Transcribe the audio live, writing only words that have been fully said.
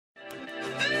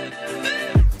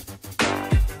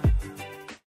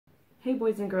Hey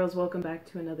boys and girls, welcome back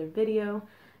to another video.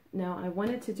 Now I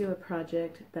wanted to do a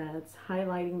project that's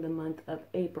highlighting the month of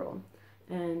April,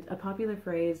 and a popular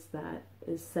phrase that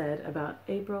is said about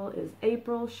April is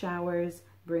April showers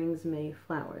brings May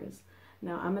flowers.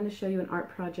 Now I'm going to show you an art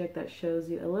project that shows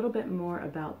you a little bit more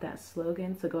about that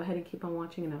slogan, so go ahead and keep on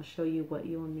watching and I'll show you what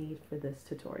you will need for this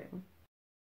tutorial.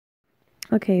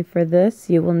 Okay, for this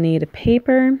you will need a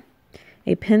paper,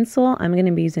 a pencil. I'm going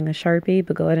to be using a Sharpie,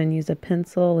 but go ahead and use a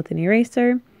pencil with an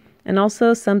eraser, and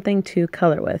also something to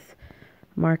color with.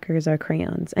 Markers or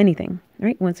crayons, anything. All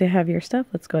right, once you have your stuff,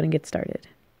 let's go ahead and get started.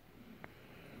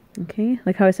 Okay,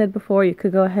 like how I said before, you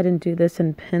could go ahead and do this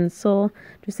in pencil,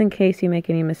 just in case you make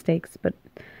any mistakes, but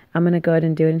I'm going to go ahead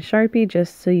and do it in Sharpie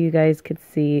just so you guys could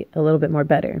see a little bit more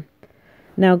better.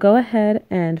 Now go ahead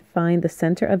and find the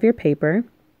center of your paper.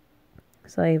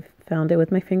 So I've found it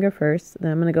with my finger first.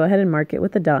 Then I'm going to go ahead and mark it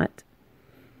with a dot.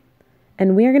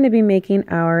 And we are going to be making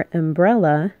our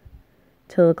umbrella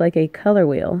to look like a color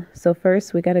wheel. So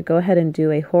first we got to go ahead and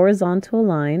do a horizontal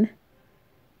line.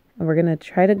 And we're going to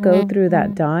try to go through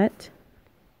that dot.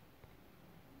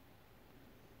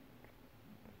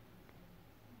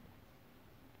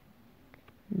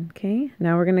 Okay,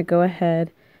 now we're going to go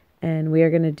ahead and we are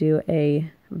going to do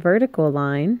a vertical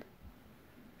line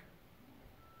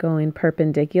going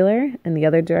perpendicular in the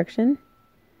other direction.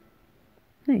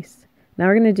 Nice. Now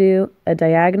we're going to do a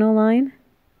diagonal line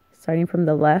starting from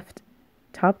the left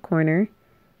top corner.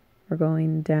 We're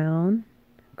going down,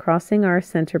 crossing our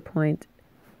center point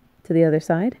to the other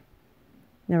side.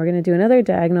 Now we're going to do another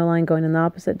diagonal line going in the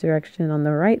opposite direction on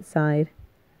the right side,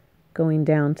 going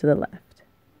down to the left.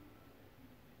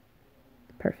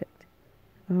 Perfect.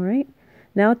 All right.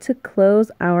 Now to close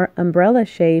our umbrella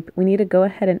shape, we need to go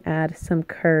ahead and add some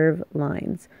curve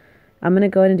lines. I'm going to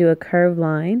go ahead and do a curved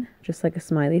line, just like a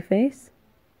smiley face.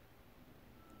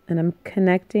 And I'm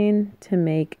connecting to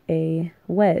make a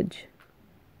wedge.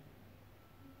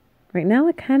 Right now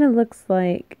it kind of looks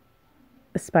like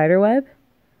a spider web,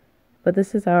 but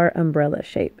this is our umbrella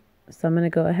shape. So I'm going to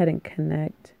go ahead and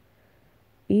connect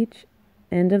each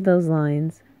end of those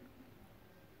lines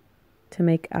to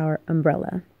make our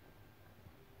umbrella.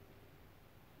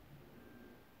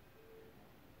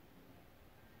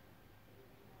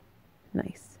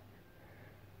 Nice.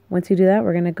 Once you do that,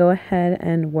 we're going to go ahead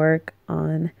and work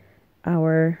on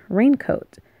our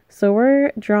raincoat. So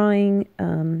we're drawing,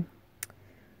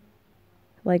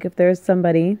 like if there's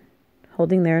somebody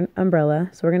holding their umbrella.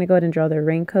 So we're going to go ahead and draw their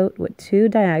raincoat with two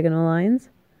diagonal lines.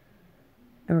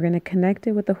 And we're going to connect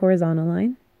it with the horizontal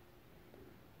line.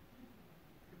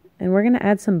 And we're going to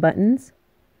add some buttons.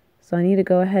 So I need to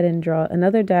go ahead and draw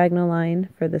another diagonal line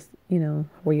for this,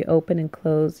 where you open and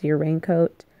close your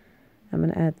raincoat. I'm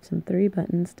going to add some 3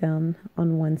 buttons down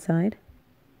on one side.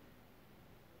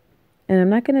 And I'm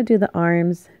not going to do the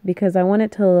arms because I want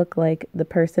it to look like the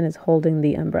person is holding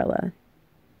the umbrella.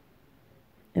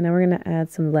 And now we're going to add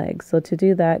some legs. So to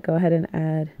do that, go ahead and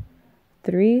add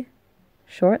 3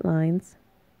 short lines.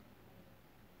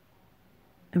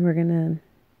 And we're going to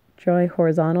draw a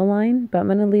horizontal line, but I'm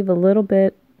going to leave a little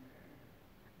bit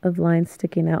of line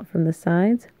sticking out from the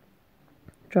sides.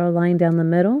 Draw a line down the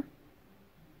middle.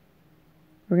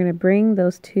 We're going to bring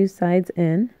those 2 sides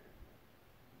in.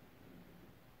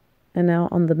 And now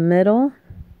on the middle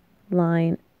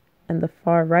line and the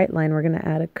far right line, we're going to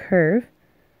add a curve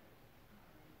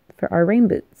for our rain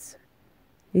boots.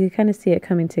 You can kind of see it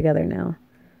coming together now.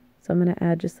 So I'm going to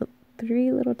add just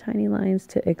 3 little tiny lines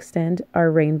to extend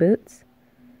our rain boots.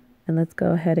 And let's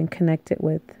go ahead and connect it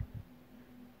with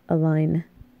a line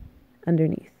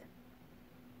underneath.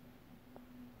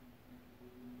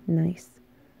 Nice.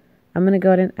 I'm going to go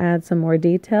ahead and add some more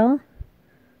detail.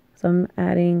 So I'm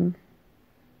adding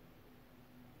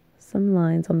some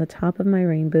lines on the top of my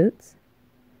rain boots.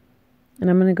 And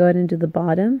I'm going to go ahead and do the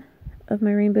bottom of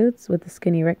my rain boots with the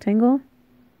skinny rectangle.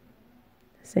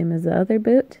 Same as the other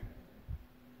boot.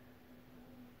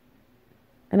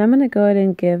 And I'm going to go ahead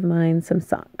and give mine some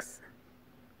socks.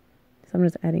 So I'm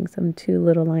just adding some 2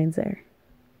 little lines there.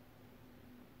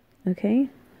 Okay.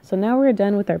 So now we're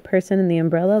done with our person and the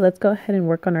umbrella. Let's go ahead and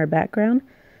work on our background.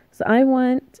 So I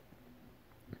want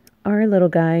our little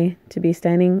guy to be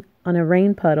standing on a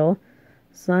rain puddle.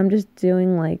 So I'm just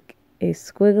doing like a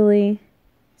squiggly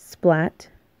splat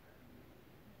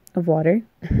of water,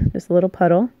 just a little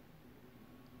puddle.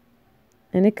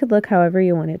 And it could look however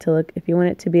you want it to look. If you want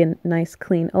it to be a nice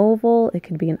clean oval, it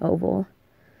could be an oval.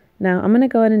 Now I'm going to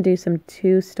go ahead and do some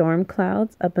 2 storm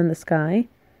clouds up in the sky.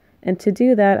 And to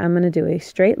do that, I'm going to do a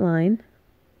straight line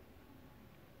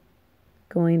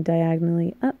going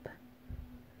diagonally up.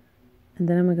 And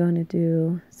then I'm going to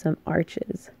do some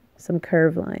arches, some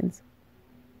curved lines.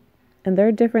 And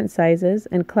they're different sizes,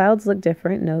 and clouds look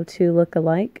different. No two look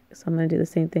alike. So I'm going to do the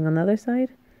same thing on the other side.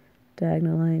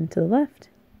 Diagonal line to the left.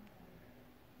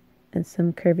 And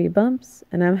some curvy bumps.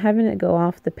 And I'm having it go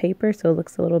off the paper so it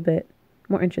looks a little bit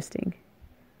more interesting.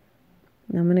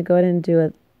 Now I'm going to go ahead and do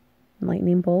a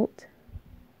lightning bolt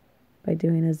by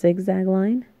doing a zigzag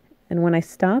line. And when I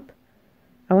stop,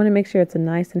 I want to make sure it's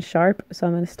nice and sharp. So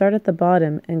I'm going to start at the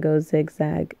bottom and go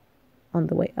zigzag on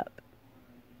the way up.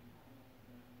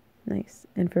 Nice.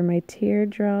 And for my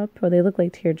teardrop, well, they look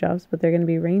like teardrops, but they're going to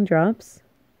be raindrops.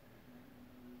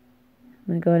 I'm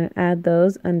going to go ahead and add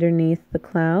those underneath the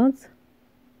clouds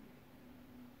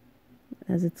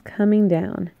as it's coming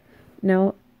down.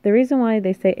 Now, the reason why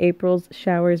they say April's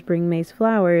showers bring May's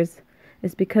flowers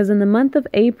is because in the month of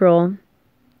April,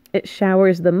 it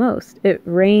showers the most. It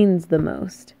rains the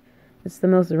most. It's the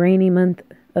most rainy month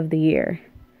of the year.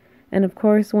 And of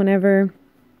course, whenever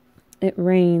it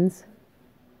rains,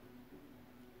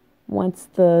 once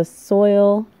the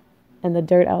soil and the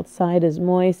dirt outside is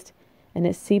moist and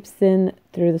it seeps in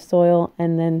through the soil,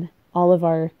 and then all of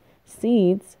our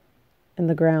seeds in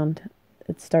the ground,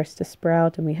 it starts to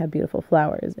sprout and we have beautiful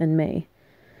flowers in May.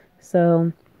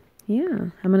 So yeah,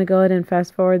 I'm going to go ahead and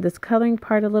fast forward this coloring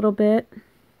part a little bit.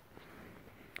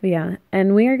 Yeah,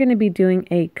 and we are going to be doing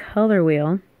a color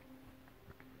wheel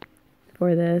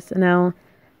for this. Now,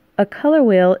 a color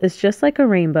wheel is just like a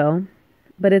rainbow,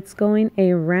 but it's going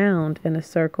around in a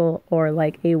circle or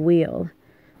like a wheel,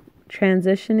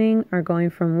 transitioning or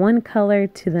going from one color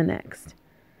to the next.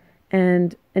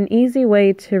 And an easy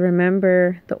way to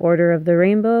remember the order of the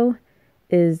rainbow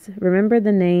is remember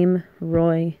the name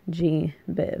Roy G.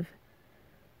 Biv.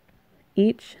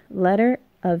 Each letter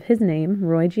of his name,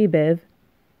 Roy G. Biv,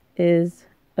 is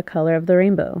a color of the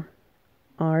rainbow.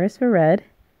 R is for red,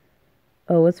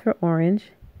 O is for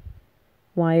orange,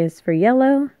 Y is for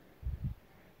yellow,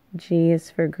 G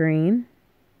is for green,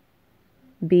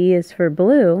 B is for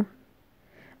blue,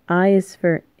 I is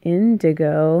for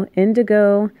indigo.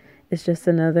 Indigo is just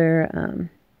another,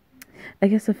 I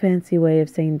guess a fancy way of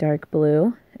saying dark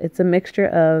blue. It's a mixture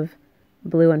of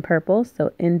blue and purple,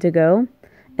 so indigo.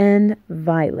 And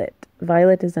violet.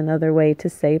 Violet is another way to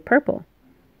say purple.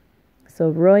 So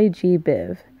Roy G.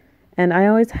 Biv. And I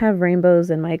always have rainbows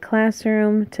in my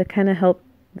classroom to kind of help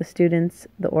the students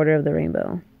the order of the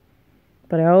rainbow.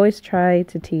 But I always try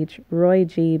to teach Roy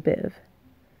G. Biv.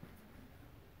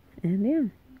 And yeah.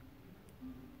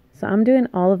 So I'm doing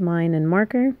all of mine in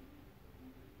marker.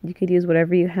 You could use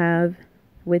whatever you have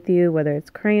with you, whether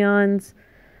it's crayons,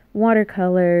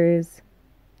 watercolors,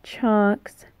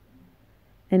 chalks,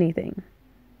 anything.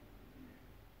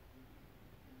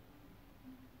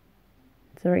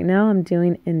 So right now I'm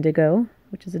doing indigo,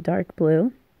 which is a dark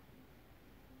blue.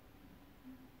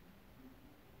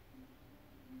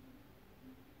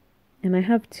 And I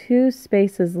have 2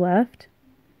 spaces left.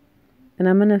 And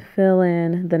I'm going to fill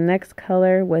in the next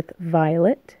color with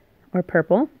violet or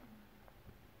purple.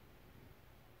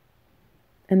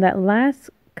 And that last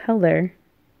color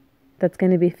that's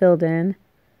going to be filled in,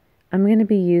 I'm going to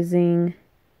be using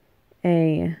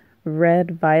a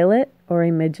red violet or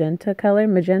a magenta color.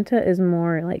 Magenta is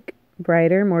more like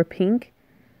brighter, more pink.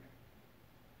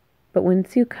 But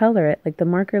once you color it, like the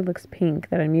marker looks pink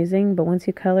that I'm using, but once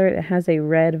you color it, it has a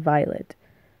red violet,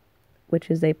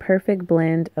 which is a perfect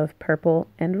blend of purple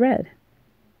and red.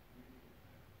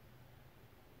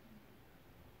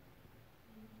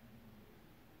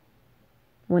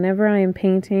 Whenever I am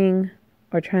painting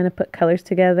or trying to put colors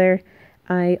together,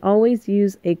 I always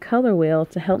use a color wheel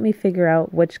to help me figure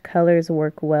out which colors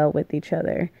work well with each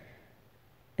other.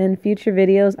 In future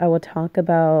videos, I will talk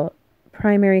about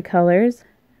primary colors,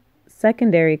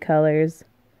 secondary colors,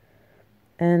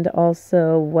 and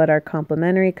also what are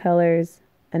complementary colors,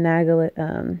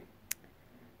 analogous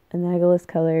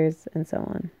colors, and so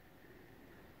on.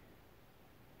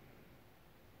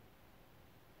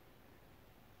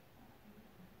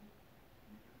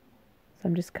 So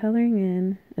I'm just coloring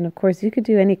in, and of course you could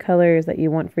do any colors that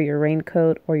you want for your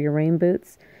raincoat or your rain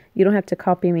boots. You don't have to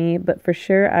copy me, but for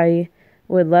sure I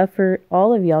would love for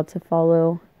all of y'all to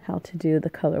follow how to do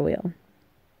the color wheel.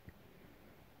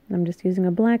 I'm just using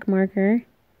a black marker,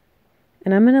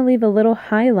 and I'm going to leave a little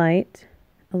highlight,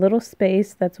 a little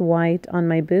space that's white on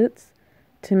my boots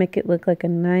to make it look like a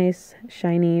nice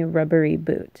shiny rubbery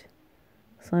boot.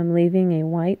 So I'm leaving a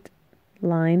white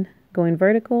line going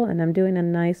vertical, and I'm doing a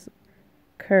nice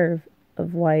curve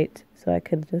of white so I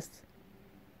could just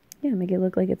make it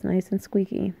look like it's nice and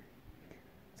squeaky.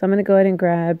 So I'm going to go ahead and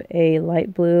grab a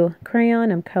light blue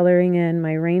crayon. I'm coloring in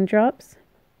my raindrops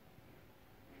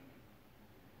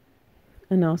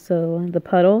and also the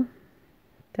puddle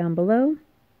down below.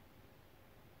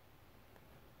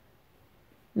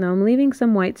 Now I'm leaving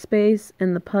some white space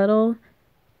in the puddle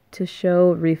to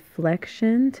show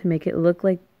reflection, to make it look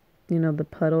like, you know, the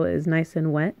puddle is nice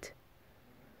and wet.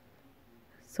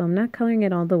 So I'm not coloring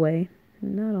it all the way,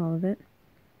 not all of it.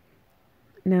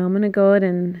 Now I'm going to go ahead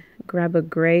and grab a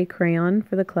gray crayon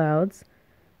for the clouds,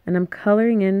 and I'm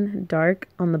coloring in dark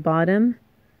on the bottom,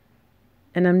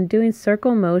 and I'm doing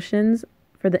circle motions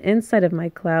for the inside of my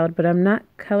cloud, but I'm not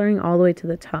coloring all the way to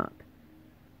the top.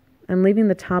 I'm leaving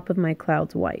the top of my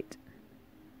clouds white,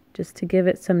 just to give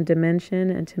it some dimension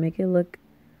and to make it look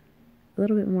a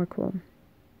little bit more cool.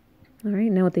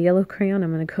 Alright, now with the yellow crayon,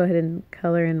 I'm going to go ahead and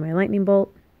color in my lightning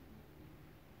bolt.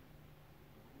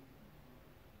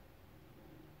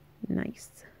 Nice.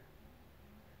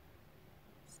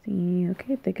 See,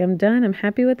 okay, I think I'm done. I'm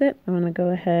happy with it. I'm going to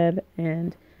go ahead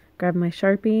and grab my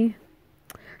Sharpie,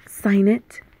 sign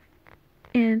it,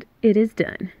 and it is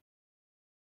done.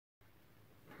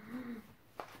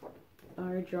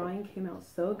 Our drawing came out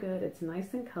so good. It's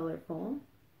nice and colorful.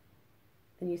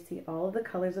 And you see all of the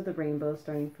colors of the rainbow,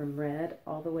 starting from red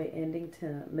all the way ending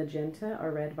to magenta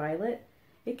or red-violet.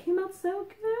 It came out so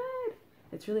good.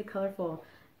 It's really colorful.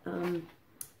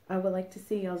 I would like to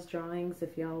see y'all's drawings.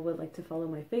 If y'all would like to follow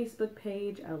my Facebook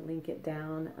page, I'll link it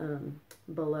down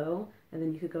below, and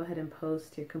then you could go ahead and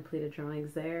post your completed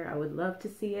drawings there. I would love to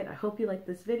see it. I hope you like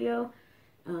this video.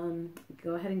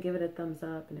 Go ahead and give it a thumbs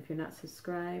up, and if you're not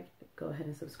subscribed, go ahead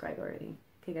and subscribe already.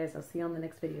 Okay guys, I'll see you on the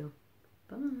next video.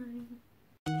 Bye.